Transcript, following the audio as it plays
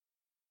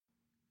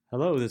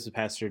Hello, this is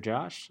Pastor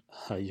Josh,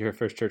 your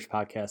First Church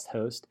podcast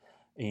host,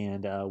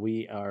 and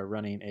we are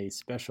running a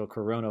special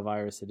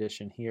coronavirus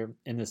edition here.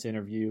 In this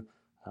interview,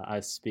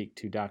 I speak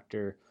to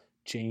Dr.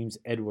 James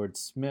Edward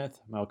Smith,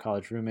 my old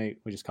college roommate.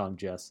 We just call him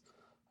Jess,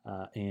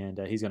 and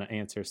he's going to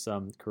answer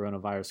some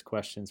coronavirus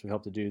questions. We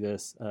hope to do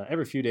this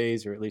every few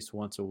days or at least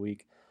once a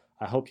week.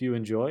 I hope you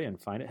enjoy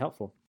and find it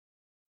helpful.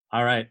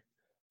 All right.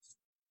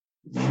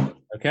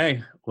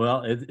 Okay,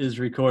 well, it is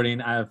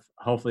recording.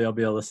 Hopefully I'll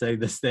be able to say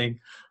this thing.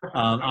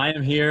 I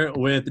am here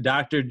with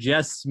Dr.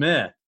 Jess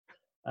Smith.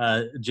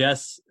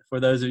 Jess, for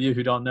those of you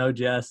who don't know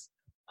Jess,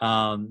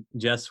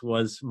 Jess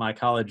was my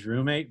college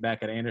roommate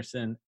back at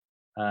Anderson,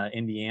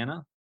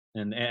 Indiana,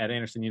 and at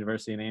Anderson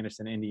University in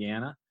Anderson,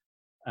 Indiana.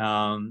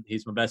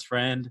 He's my best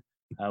friend.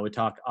 We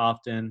talk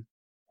often,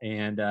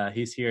 and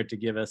he's here to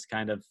give us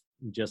kind of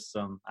just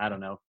some,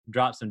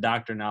 drop some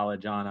doctor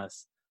knowledge on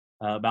us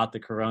about the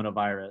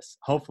coronavirus.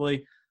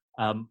 Hopefully,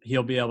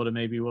 he'll be able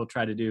to, we'll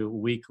try to do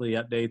weekly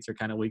updates or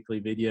kind of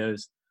weekly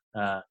videos.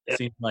 It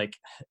seems like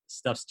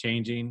stuff's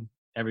changing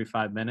every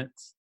 5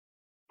 minutes.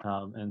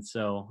 And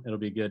so it'll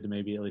be good to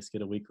maybe at least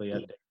get a weekly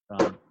update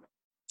from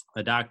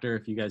a doctor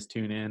if you guys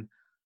tune in.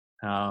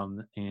 So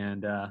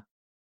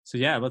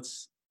yeah,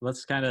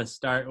 let's kind of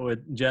start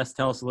with Jess.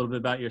 Tell us a little bit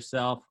about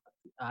yourself.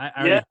 I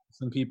already have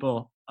some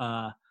people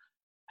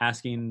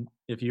asking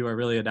if you are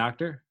really a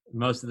doctor.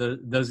 Most of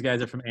those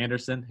guys are from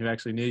Anderson who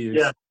actually knew you.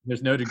 Yeah. So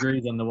there's no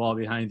degrees on the wall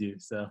behind you.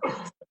 So.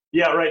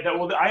 Yeah, right.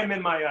 Well, I am in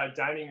my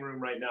dining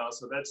room right now,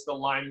 so that's the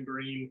lime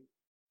green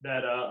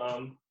that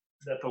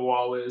the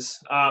wall is.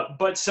 I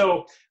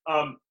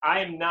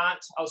am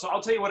not. So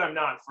I'll tell you what I'm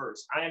not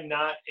first. I am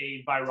not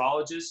a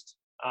virologist.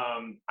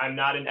 I'm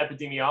not an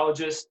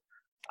epidemiologist.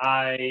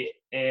 I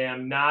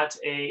am not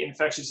a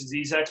infectious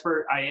disease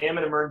expert. I am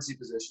an emergency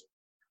physician,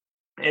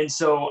 and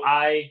so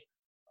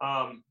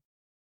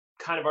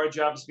kind of our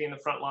job is to be in the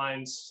front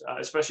lines,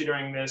 especially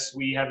during this.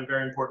 We have a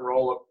very important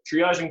role of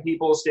triaging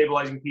people,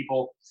 stabilizing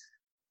people,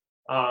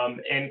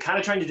 and kind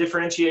of trying to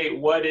differentiate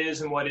what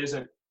is and what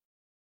isn't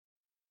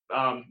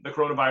the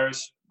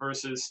coronavirus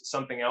versus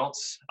something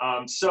else.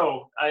 But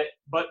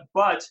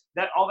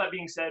that all that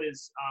being said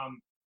is,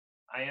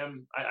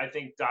 I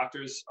think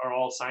doctors are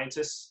all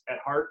scientists at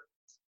heart,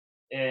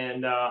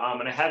 and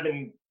I have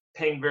been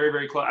paying very,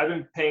 very close. I've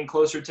been paying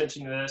closer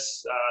attention to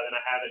this than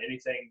I have in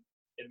anything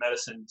in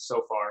medicine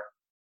so far.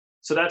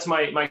 So that's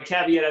my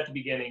caveat at the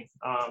beginning.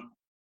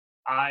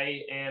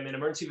 I am an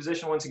emergency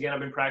physician. Once again, I've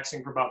been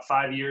practicing for about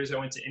 5 years. I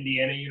went to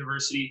Indiana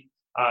University.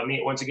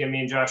 Me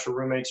and Josh are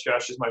roommates.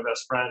 Josh is my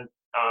best friend.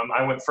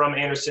 I went from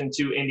Anderson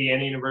to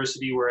Indiana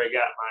University where I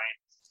got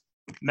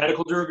my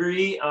medical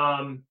degree.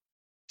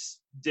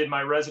 Did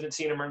my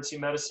residency in emergency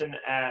medicine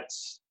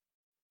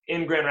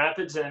in Grand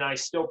Rapids, and I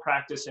still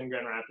practice in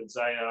Grand Rapids.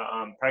 I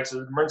practice as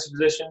an emergency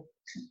physician,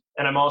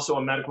 and I'm also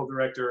a medical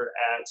director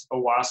at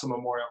Owasso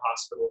Memorial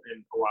Hospital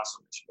in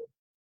Owasso, Michigan.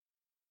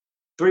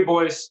 3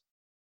 boys,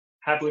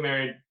 happily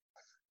married,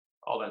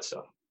 all that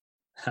stuff.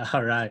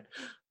 All right.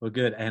 Well,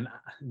 good. And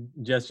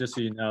just so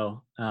you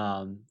know,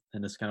 and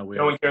it's kind of weird.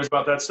 No one cares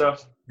about that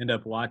stuff. End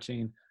up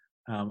watching.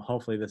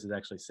 Hopefully this is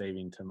actually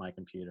saving to my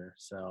computer.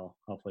 So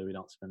hopefully we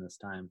don't spend this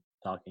time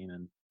talking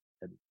and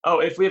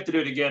if we have to do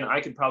it again,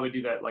 I could probably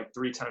do that like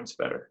 3 times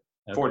better,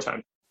 okay. 4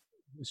 times.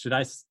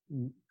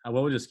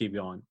 We'll just keep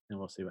going and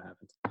we'll see what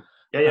happens.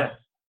 Yeah.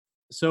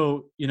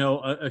 So,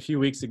 a few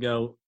weeks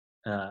ago,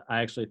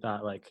 I actually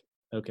thought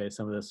okay,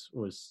 some of this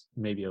was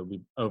maybe it'll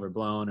be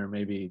overblown or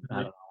maybe, I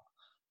don't know,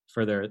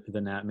 further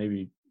than that,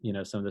 maybe,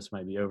 some of this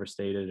might be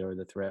overstated or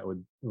the threat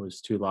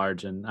was too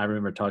large. And I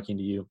remember talking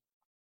to you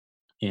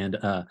and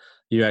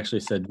you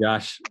actually said,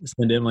 Josh,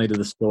 send Emily to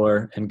the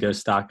store and go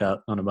stock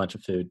up on a bunch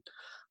of food.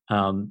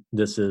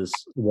 This is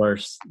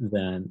worse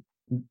than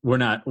we're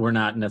not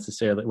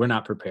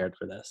prepared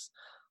for this.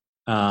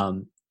 If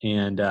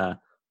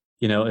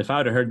I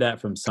would have heard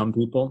that from some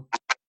people,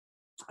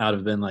 I would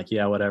have been like,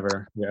 yeah,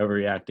 whatever, you're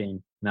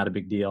overreacting, not a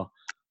big deal.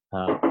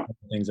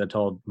 Things I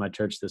told my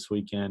church this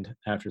weekend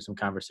after some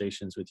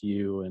conversations with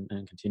you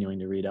and continuing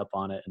to read up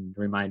on it and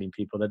reminding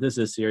people that this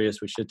is serious.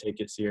 We should take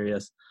it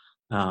serious.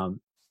 For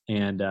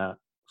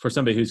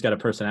somebody who's got a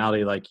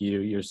personality like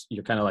you,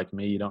 you're kind of like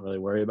me. You don't really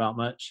worry about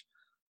much.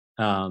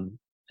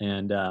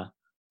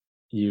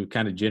 You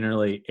kind of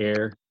generally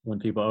err when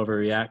people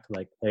overreact,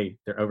 like, hey,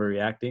 they're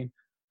overreacting.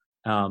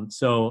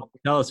 So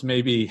tell us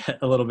maybe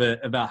a little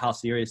bit about how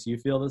serious you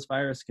feel this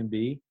virus can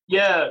be.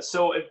 Yeah.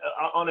 So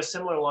on a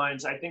similar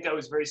lines, I think I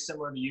was very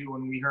similar to you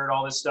when we heard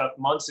all this stuff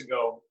months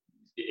ago.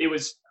 It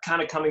was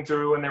kind of coming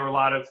through and there were a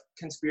lot of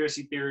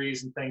conspiracy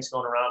theories and things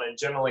going around. And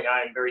generally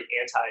I am very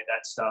anti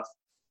that stuff.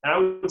 And I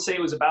would say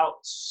it was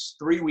about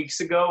 3 weeks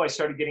ago, I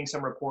started getting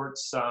some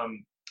reports.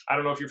 I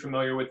don't know if you're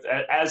familiar with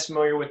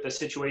the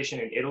situation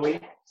in Italy,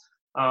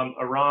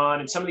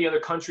 Iran, and some of the other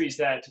countries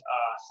that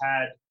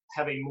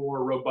have a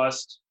more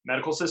robust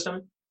medical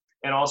system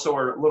and also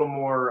are a little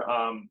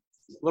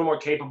more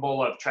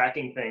capable of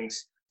tracking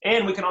things.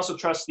 And we can also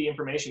trust the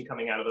information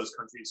coming out of those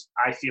countries,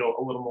 I feel,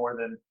 a little more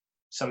than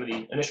some of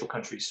the initial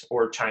countries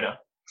or China.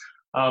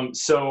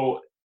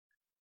 So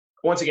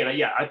once again,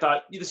 I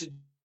thought this is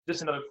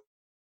just another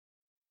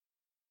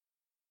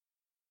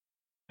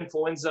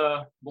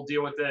influenza. We'll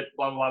deal with it,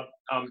 blah, blah,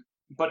 blah.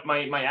 But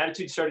my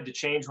attitude started to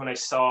change when I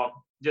saw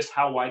just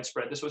how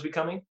widespread this was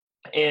becoming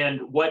and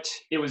what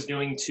it was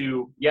doing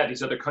to,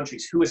 these other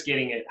countries, who was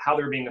getting it, how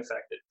they were being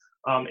affected.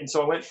 And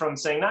so I went from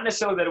saying not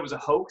necessarily that it was a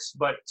hoax,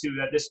 but to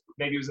that this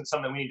maybe wasn't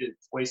something we need to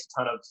waste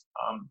a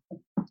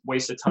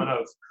ton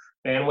of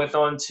bandwidth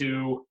on,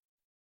 to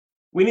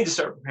we need to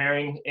start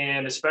preparing.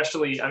 And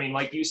especially, I mean,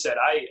 like you said,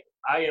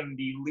 I am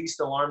the least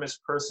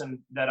alarmist person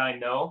that I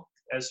know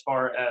as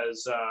far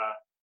as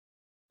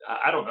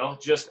I don't know,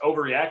 just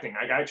overreacting.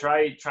 I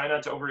try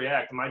not to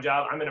overreact. My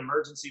job, I'm an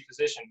emergency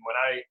physician. When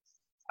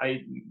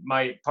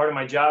my part of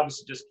my job is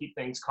to just keep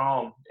things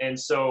calm. And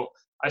so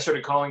I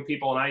started calling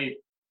people, and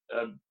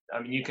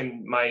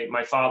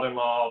my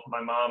father-in-law,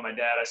 my mom, my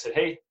dad, I said,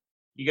 hey,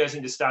 you guys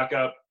need to stock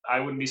up. I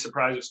wouldn't be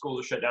surprised if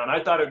schools are shut down.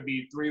 I thought it would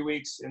be 3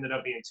 weeks, ended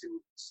up being 2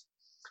 weeks.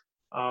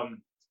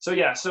 So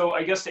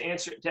I guess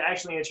to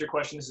actually answer your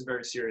question, this is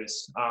very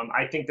serious.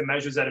 I think the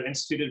measures that have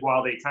instituted,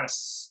 while they kind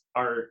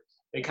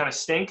of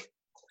stink,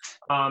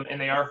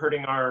 and they are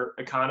hurting our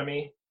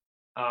economy,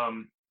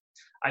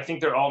 I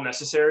think they're all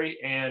necessary,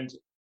 and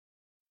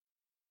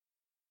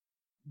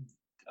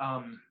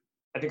the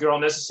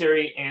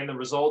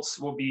results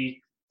will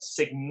be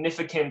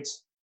significant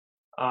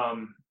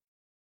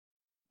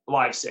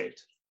lives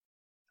saved.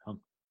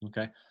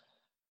 Okay.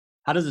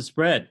 How does it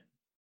spread?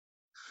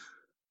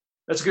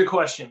 That's a good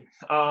question.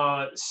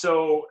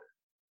 So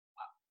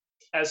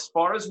as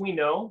far as we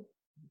know,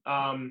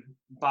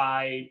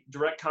 by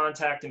direct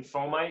contact and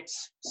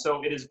fomites.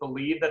 So it is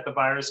believed that the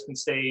virus can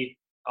stay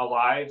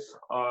alive.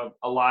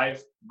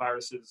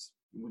 Viruses,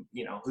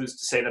 who's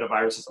to say that a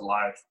virus is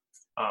alive?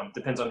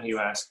 Depends on who you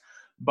ask.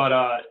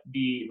 But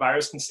the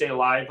virus can stay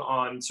alive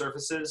on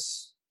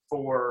surfaces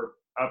for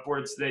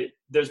upwards.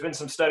 There's been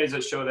some studies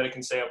that show that it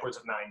can stay upwards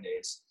of 9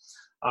 days.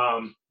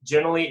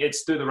 Generally,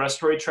 it's through the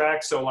respiratory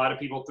tract. So a lot of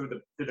people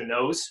through the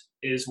nose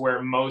is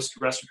where most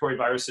respiratory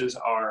viruses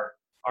are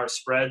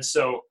spread.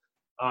 So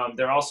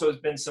there also has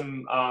been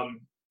some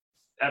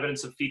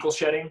evidence of fecal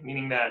shedding,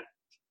 meaning that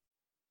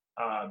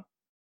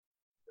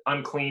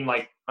unclean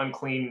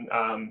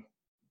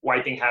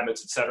wiping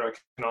habits, etc.,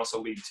 can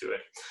also lead to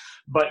it.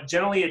 But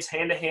generally, it's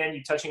hand to hand.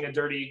 You touching a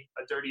dirty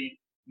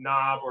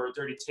knob or a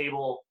dirty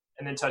table,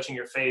 and then touching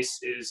your face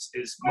is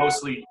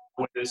mostly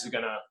what this is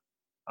gonna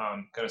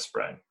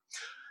spread.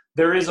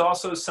 There is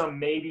also some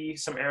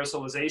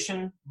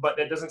aerosolization, but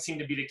that doesn't seem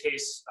to be the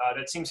case.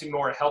 That seems to be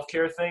more a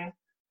healthcare thing,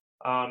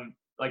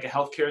 like a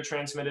healthcare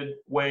transmitted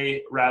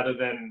way, rather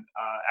than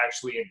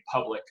actually in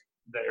public.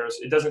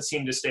 It doesn't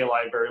seem to stay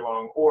alive very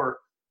long, or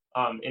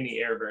in the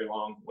air very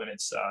long when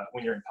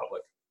you're in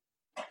public.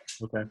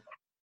 Okay.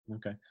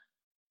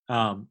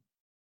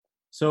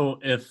 So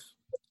if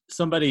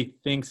somebody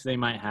thinks they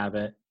might have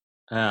it,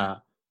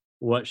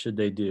 what should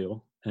they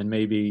do? And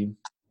maybe,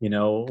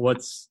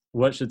 what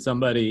should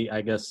somebody,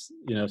 I guess,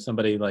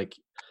 somebody like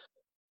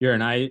you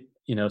and I,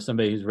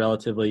 somebody who's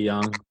relatively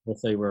young,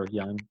 let's say we're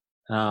young,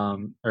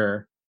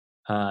 or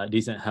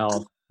decent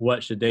health,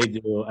 what should they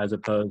do as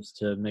opposed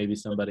to maybe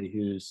somebody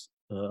who's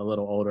a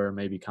little older,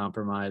 maybe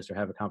compromised or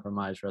have a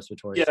compromised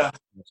respiratory system?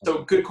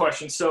 So good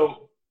question.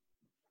 So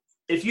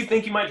if you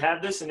think you might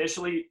have this,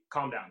 initially,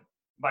 calm down.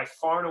 By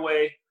far and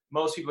away,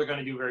 most people are going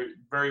to do very,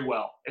 very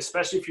well,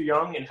 especially if you're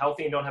young and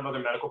healthy and don't have other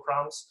medical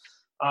problems.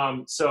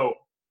 So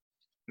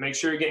make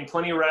sure you're getting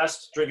plenty of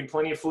rest, drinking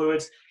plenty of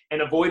fluids,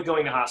 and avoid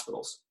going to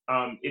hospitals.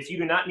 If you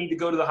do not need to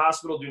go to the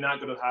hospital, do not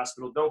go to the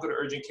hospital. Don't go to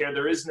urgent care.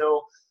 There is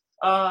no,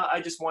 I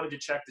just wanted to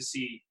check to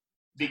see,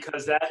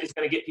 because that is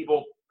going to get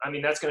people,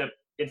 that's going to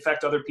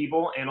infect other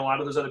people, and a lot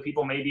of those other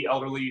people may be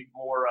elderly,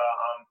 more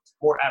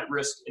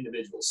at-risk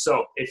individuals.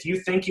 So if you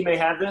think you may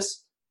have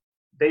this,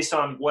 based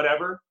on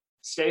whatever,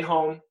 stay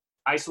home,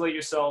 isolate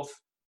yourself.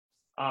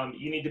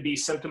 You need to be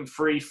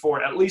symptom-free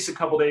for at least a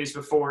couple days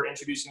before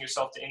introducing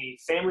yourself to any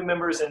family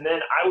members, and then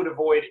I would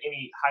avoid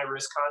any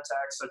high-risk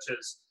contacts, such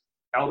as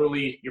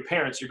elderly, your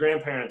parents, your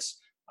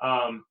grandparents,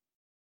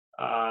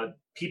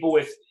 people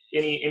with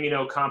any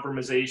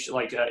immunocompromisation,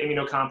 like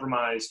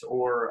immunocompromised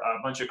or a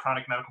bunch of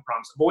chronic medical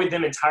problems. Avoid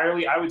them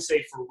entirely, I would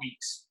say, for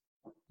weeks.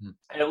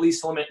 At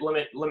least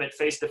limit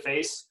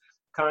face-to-face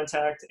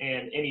contact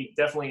and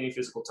definitely any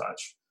physical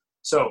touch.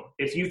 So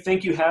if you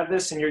think you have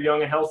this and you're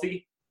young and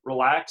healthy,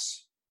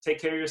 relax,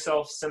 take care of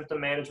yourself, symptom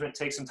management,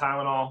 take some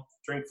Tylenol,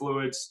 drink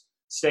fluids,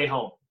 stay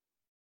home.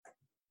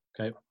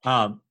 Okay.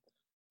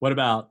 What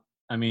about,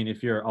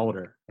 if you're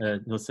older,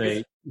 let's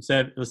say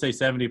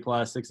 70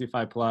 plus,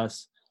 65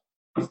 plus,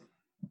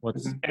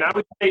 and I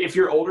would say if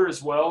you're older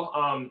as well,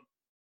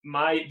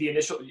 the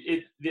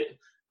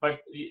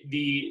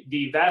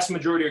vast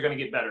majority are going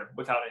to get better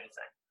without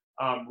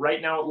anything.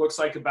 Right now, it looks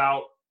like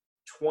about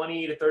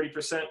 20 to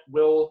 30%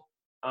 will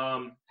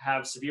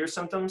have severe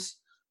symptoms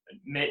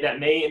that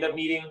may end up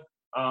needing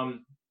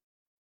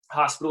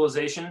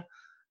hospitalization,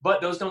 but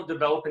those don't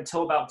develop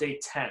until about day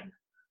 10.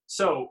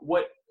 So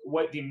what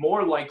the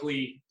more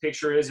likely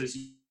picture is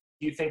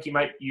you think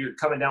you're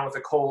coming down with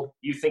a cold,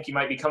 you think you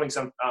might be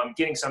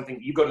getting something,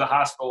 you go to the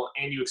hospital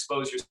and you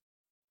expose yourself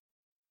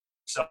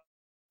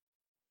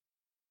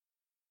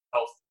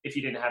if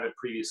you didn't have it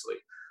previously.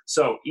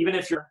 So even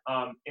if you're,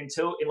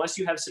 unless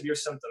you have severe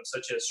symptoms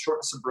such as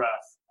shortness of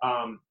breath,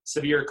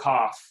 severe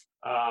cough,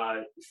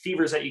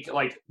 fevers that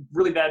like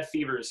really bad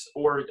fevers,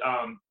 or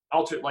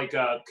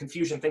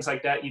confusion, things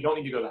like that, you don't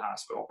need to go to the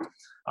hospital.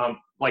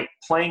 Like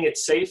playing it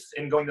safe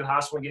and going to the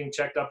hospital and getting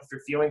checked up if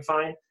you're feeling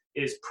fine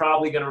is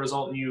probably going to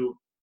result in you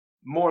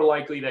more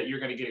likely that you're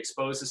going to get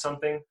exposed to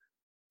something,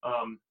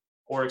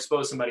 or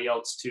expose somebody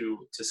else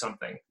to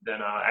something than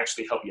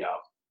actually help you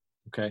out.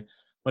 Okay.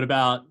 What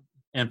about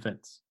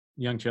infants,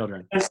 young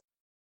children?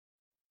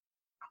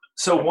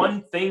 So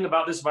one thing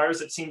about this virus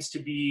that seems to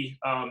be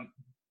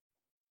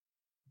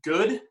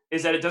good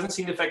is that it doesn't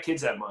seem to affect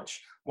kids that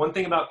much. One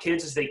thing about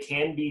kids is they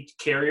can be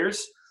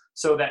carriers.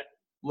 So that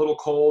little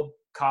cold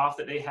cough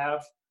that they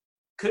have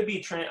could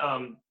be,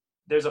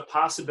 there's a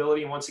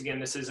possibility. And once again,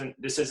 this isn't,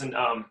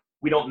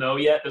 we don't know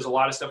yet. There's a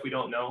lot of stuff we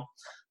don't know,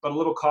 but a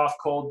little cough,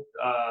 cold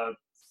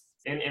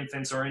in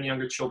infants or in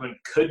younger children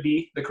could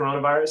be the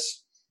coronavirus.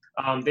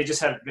 They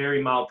just have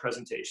very mild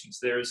presentations.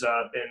 There's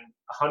been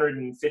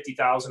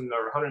 150,000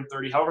 or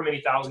 130, however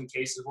many thousand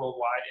cases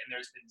worldwide, and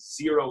there's been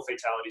 0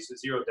 fatalities, so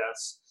 0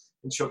 deaths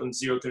in children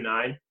 0 through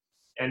 9.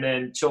 And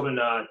then children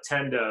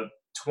 10 to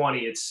 20,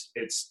 it's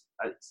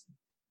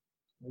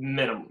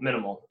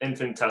minimal,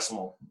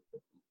 infinitesimally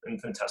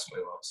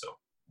low. So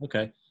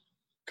okay,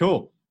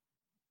 cool.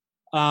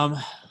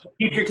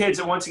 Keep your kids,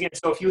 and once again,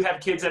 so if you have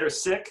kids that are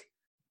sick,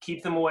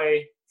 keep them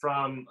away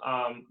from,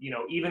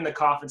 even the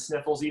cough and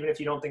sniffles, even if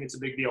you don't think it's a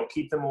big deal,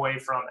 keep them away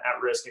from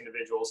at-risk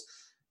individuals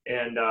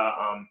and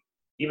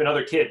even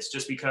other kids,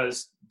 just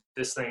because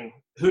this thing,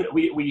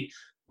 we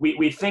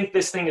think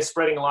this thing is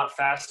spreading a lot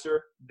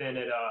faster than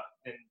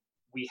than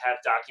we have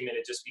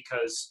documented, just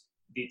because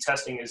the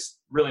testing is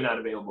really not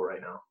available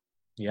right now.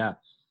 Yeah.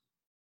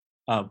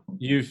 I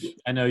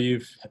know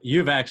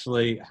you've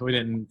actually, we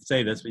didn't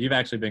say this, but you've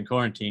actually been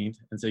quarantined.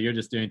 And so you're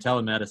just doing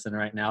telemedicine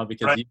right now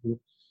because right.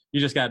 You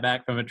just got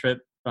back from a trip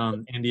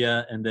from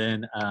India and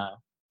then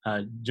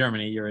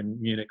Germany. You're in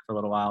Munich for a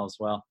little while as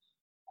well.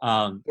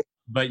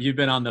 But you've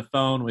been on the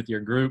phone with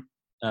your group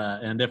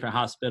in different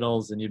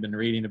hospitals, and you've been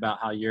reading about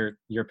how your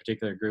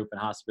particular group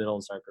and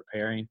hospitals are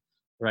preparing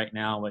right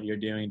now, what you're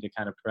doing to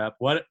kind of prep.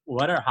 What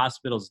are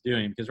hospitals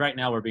doing? Because right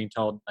now we're being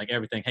told like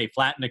everything, hey,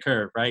 flatten the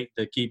curve, right?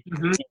 To keep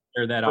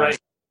sure that right.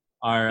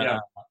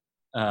 our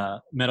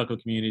medical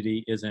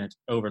community isn't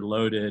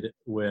overloaded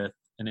with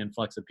an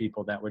influx of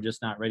people that we're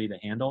just not ready to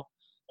handle.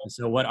 And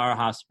so what are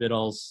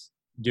hospitals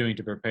doing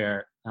to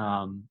prepare?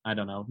 I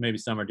don't know, maybe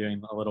some are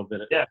doing a little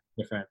bit of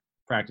different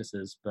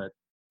practices, but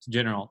it's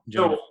general.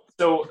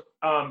 So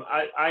I'm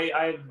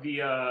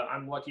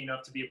lucky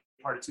enough to be a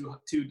part of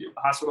two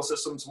hospital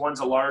systems. One's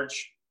a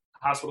large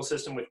hospital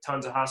system with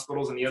tons of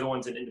hospitals, and the other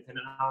one's an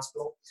independent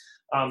hospital.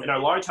 In our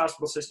large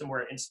hospital system,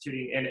 we're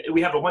instituting, and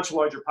we have a much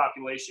larger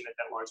population at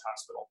that large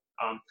hospital.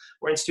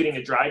 We're instituting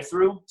a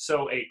drive-through,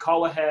 so a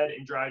call ahead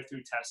and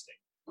drive-through testing.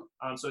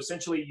 So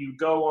essentially, you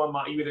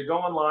either go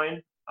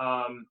online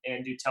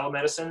and do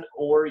telemedicine,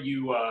 or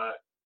you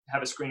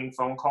have a screening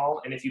phone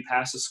call. And if you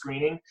pass the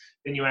screening,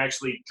 then you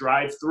actually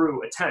drive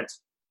through a tent.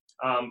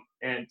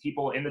 And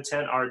people in the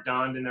tent are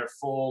donned in their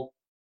full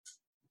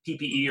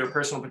PPE or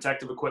personal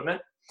protective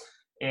equipment.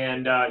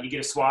 And you get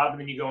a swab, and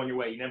then you go on your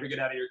way. You never get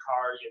out of your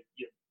car.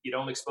 You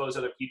don't expose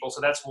other people.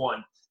 So that's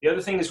one. The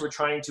other thing is we're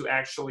trying to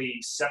actually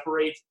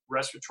separate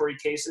respiratory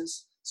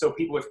cases. So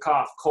people with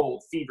cough,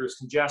 cold, fevers,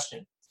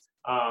 congestion,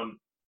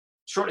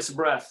 shortness of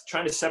breath,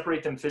 trying to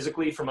separate them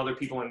physically from other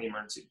people in the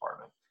emergency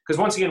department. Because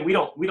once again, we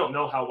don't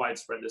know how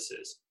widespread this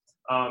is.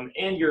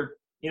 And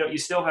you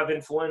still have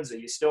influenza,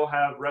 you still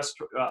have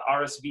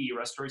RSV,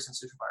 respiratory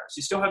syncytial virus.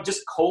 You still have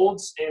just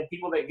colds and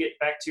people that get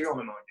bacterial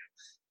pneumonia.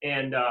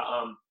 And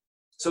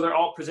so they're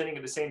all presenting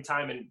at the same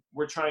time, and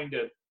we're trying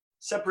to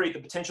separate the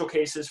potential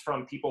cases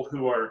from people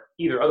who are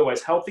either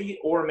otherwise healthy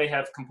or may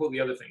have completely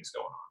other things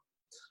going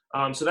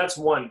on. So that's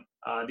one.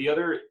 The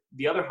other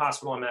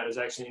hospital I'm at has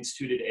actually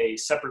instituted a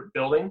separate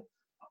building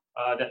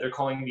that they're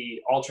calling the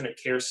alternate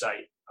care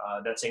site.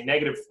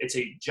 It's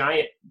a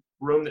giant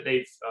room that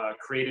they've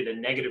created a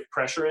negative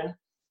pressure in,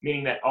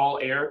 meaning that all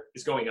air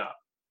is going up.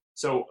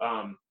 So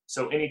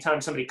anytime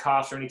somebody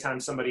coughs or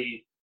anytime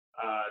somebody,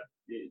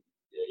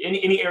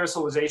 any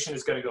aerosolization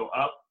is going to go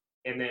up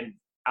and then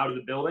out of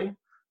the building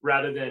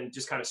rather than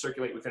just kind of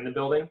circulate within the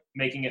building,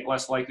 making it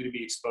less likely to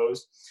be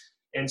exposed.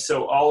 And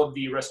so all of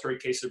the respiratory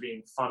cases are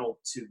being funneled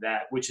to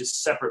that, which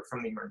is separate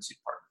from the emergency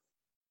department.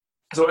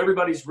 So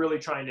everybody's really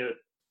trying to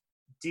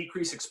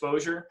decrease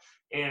exposure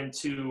and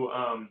to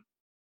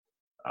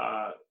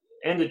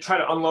try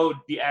to unload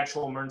the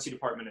actual emergency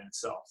department in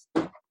itself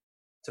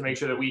to make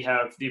sure that we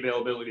have the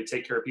availability to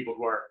take care of people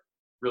who are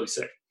really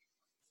sick.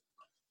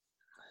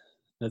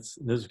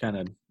 Those are kind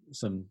of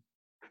some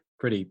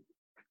pretty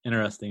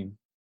interesting.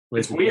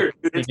 It's weird.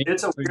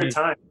 It's a weird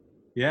time.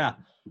 Yeah.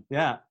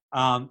 Yeah.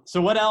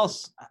 So what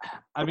else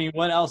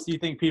do you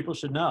think people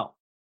should know?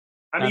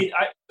 I mean,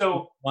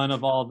 so one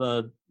of all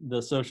the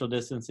social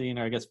distancing,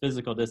 or I guess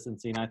physical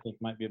distancing, I think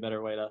might be a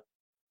better way to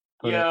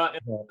put yeah,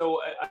 it. and so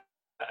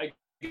I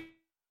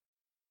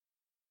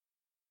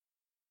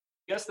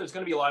guess there's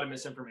going to be a lot of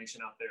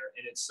misinformation out there,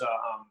 and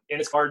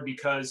it's hard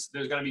because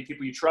there's going to be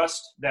people you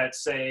trust that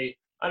say,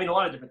 I mean, a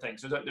lot of different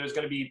things. There's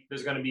going to be to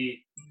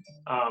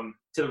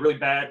the really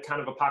bad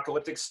kind of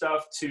apocalyptic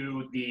stuff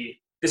to the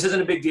this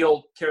isn't a big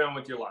deal, carry on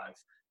with your life,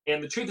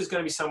 and the truth is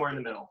going to be somewhere in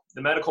the middle.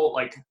 The medical,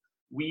 like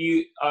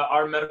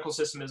our medical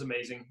system is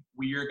amazing.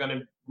 We are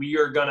gonna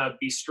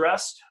be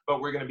stressed,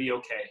 but we're gonna be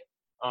okay.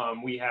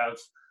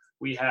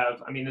 We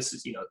have, I mean, this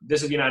is the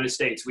United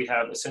States. We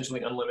have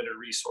essentially unlimited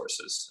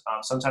resources.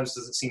 Sometimes it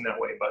doesn't seem that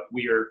way, but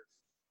we are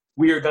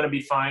going to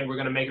be fine. We're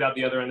going to make it out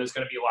the other end. There's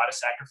going to be a lot of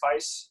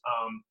sacrifice.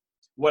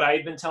 What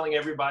I've been telling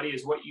everybody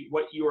is what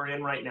you are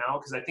in right now,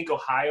 because I think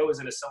Ohio is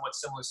in a somewhat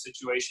similar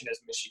situation as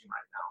Michigan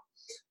right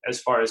now,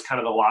 as far as kind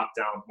of the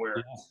lockdown,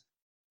 where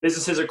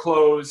businesses are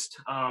closed.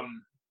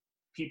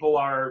 People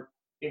are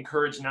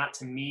encouraged not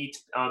to meet.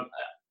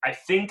 I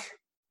think,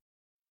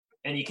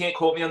 and you can't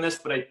quote me on this,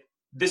 but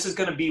this is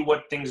going to be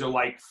what things are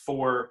like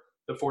for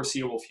the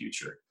foreseeable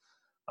future.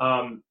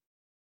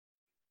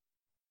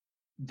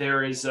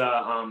 There is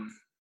I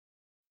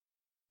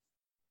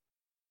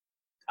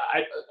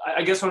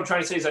guess what I'm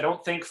trying to say is I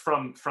don't think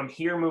from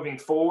here moving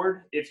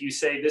forward, if you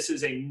say this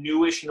is a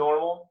newish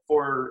normal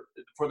for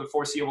the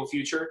foreseeable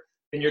future,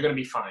 then you're going to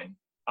be fine.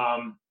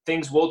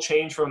 Things will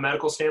change from a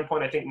medical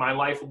standpoint. I think my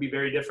life will be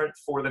very different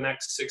for the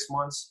next 6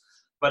 months,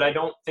 but I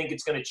don't think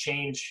it's going to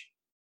change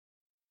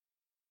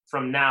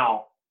from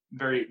now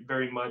very,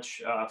 very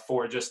much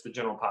for just the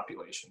general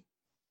population.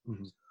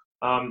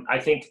 Mm-hmm. I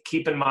think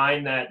keep in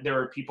mind that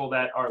there are people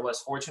that are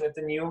less fortunate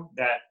than you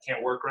that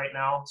can't work right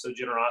now. So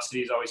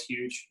generosity is always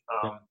huge.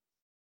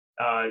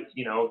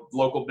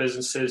 Local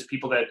businesses,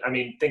 people that, I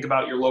mean, think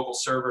about your local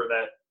server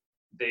that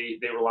they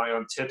rely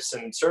on tips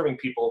and serving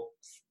people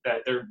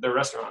that their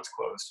restaurant's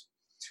closed.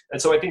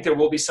 And so I think there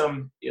will be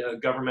some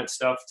government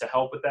stuff to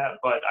help with that,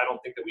 but I don't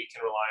think that we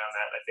can rely on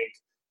that. I think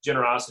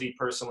generosity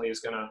personally is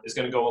gonna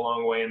go a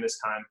long way in this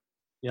time.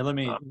 Yeah, let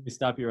me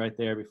stop you right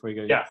there before you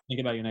go. Yeah.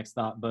 Think about your next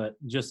thought, but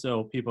just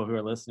so people who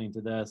are listening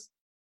to this,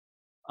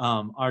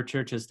 our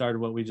church has started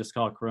what we just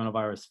call a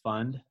coronavirus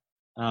fund,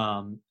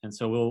 and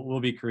so we'll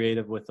be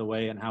creative with the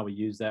way and how we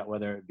use that,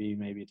 whether it be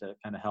maybe to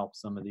kind of help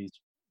some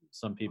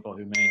people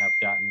who may have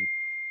gotten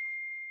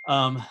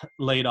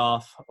laid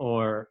off,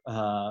 or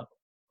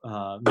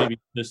maybe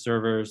the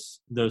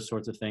servers, those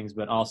sorts of things.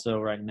 But also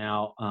right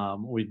now,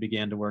 we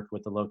began to work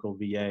with the local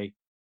VA.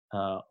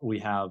 We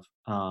have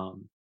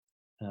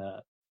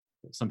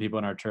some people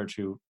in our church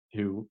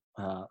who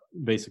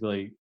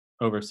basically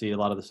oversee a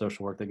lot of the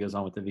social work that goes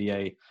on with the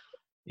VA.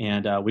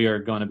 And we are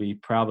going to be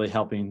probably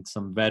helping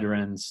some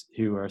veterans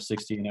who are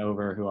 60 and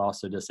over, who are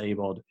also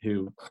disabled,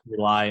 who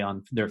rely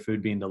on their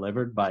food being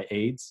delivered by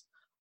aides.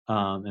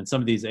 And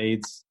some of these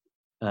aides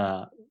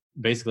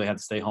basically have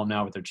to stay home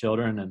now with their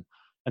children.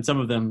 And some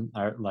of them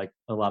are, like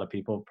a lot of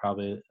people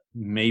probably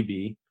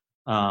maybe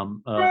a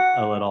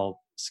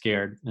little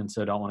scared, and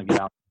so don't want to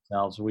get out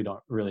themselves. We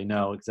don't really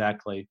know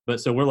exactly. But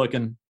so we're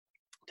looking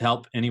to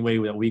help any way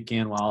that we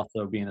can, while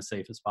also being as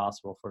safe as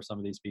possible for some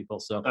of these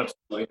people. So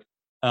absolutely.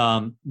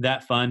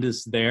 That fund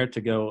is there to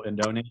go and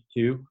donate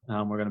to.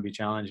 We're going to be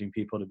challenging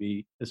people to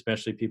be,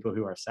 especially people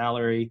who are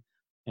salary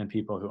and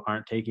people who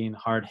aren't taking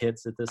hard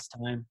hits at this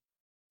time,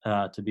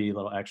 to be a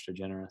little extra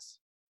generous.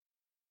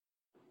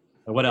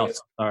 What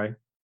else? Sorry.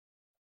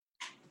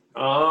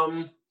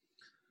 Oh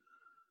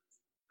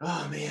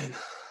man.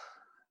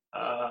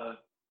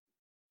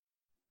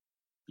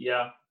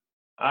 Yeah,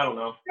 I don't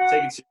know.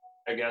 Take it seriously,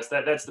 I guess.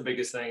 That's the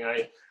biggest thing.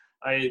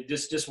 I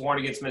just warn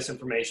against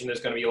misinformation.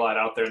 There's going to be a lot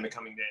out there in the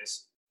coming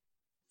days.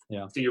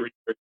 Yeah. Do your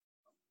research.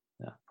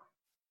 Yeah.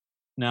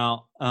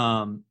 Now,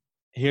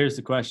 here's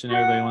the question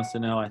everybody wants to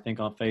know, I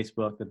think, on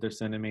Facebook that they're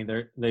sending me.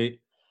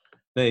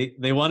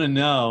 They want to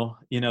know,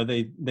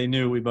 they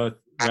knew we both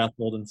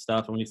wrestled and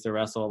stuff, and we used to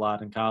wrestle a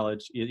lot in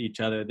college, each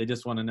other. They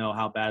just want to know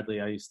how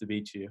badly I used to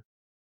beat you.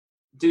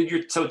 Dude,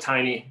 you're so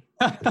tiny.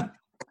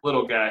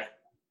 Little guy.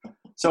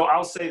 So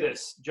I'll say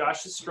this.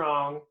 Josh is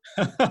strong.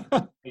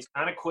 He's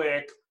kind of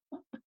quick.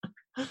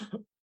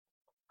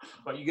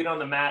 But you get on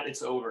the mat,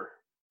 it's over.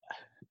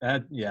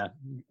 Yeah.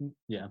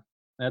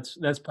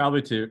 That's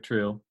probably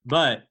true.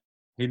 But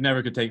he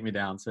never could take me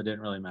down, so it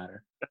didn't really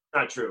matter. That's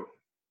not true.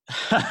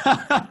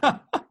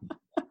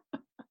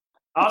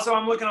 Also,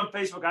 I'm looking on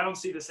Facebook. I don't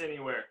see this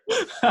anywhere.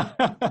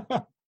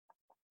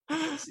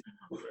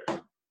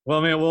 Well,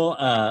 man,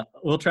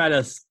 we'll try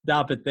to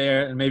stop it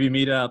there and maybe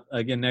meet up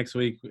again next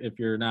week if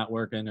you're not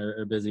working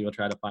or busy. We'll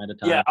try to find a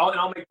time. Yeah,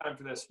 I'll make time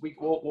for this.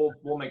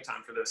 We'll make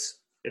time for this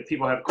if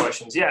people have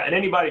questions. Yeah, and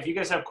anybody, if you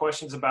guys have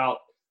questions about,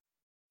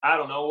 I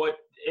don't know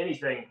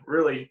anything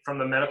really from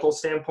the medical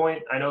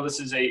standpoint. I know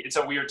it's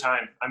a weird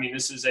time. I mean,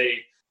 this is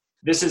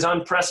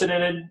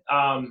unprecedented.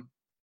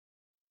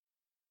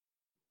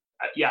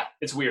 Yeah,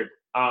 it's weird.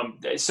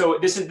 So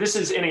this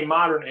is in a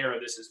modern era.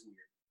 This is weird.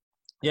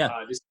 Yeah.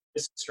 This is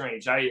This is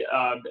strange.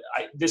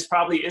 This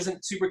probably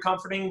isn't super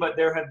comforting, but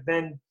there have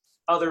been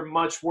other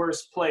much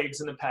worse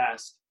plagues in the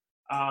past.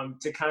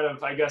 To kind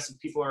of, I guess, if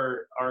people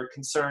are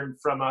concerned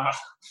from a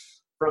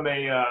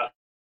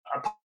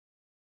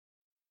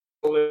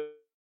politic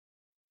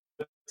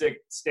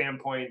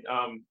standpoint,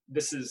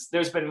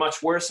 there's been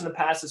much worse in the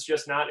past. It's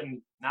just not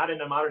in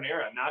the modern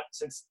era. Not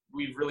since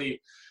we've really,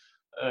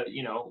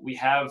 we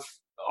have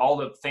all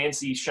the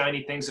fancy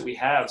shiny things that we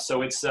have.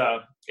 So it's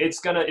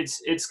gonna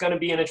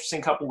be an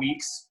interesting couple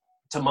weeks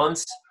to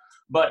months.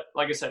 But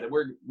like I said,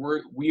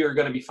 we are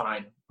gonna be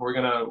fine. We're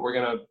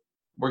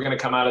gonna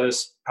come out of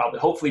this probably,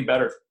 hopefully,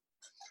 better.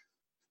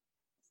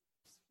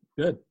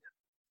 Good.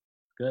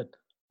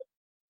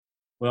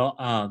 Well,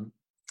 I'm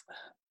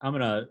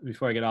gonna,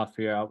 before I get off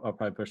here, I'll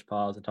probably push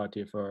pause and talk to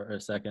you for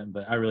a second.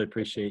 But I really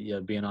appreciate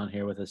you being on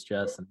here with us,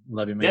 Jess, and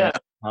love you, man. Yeah.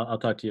 I'll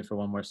talk to you for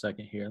one more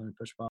second here. Let me push pause.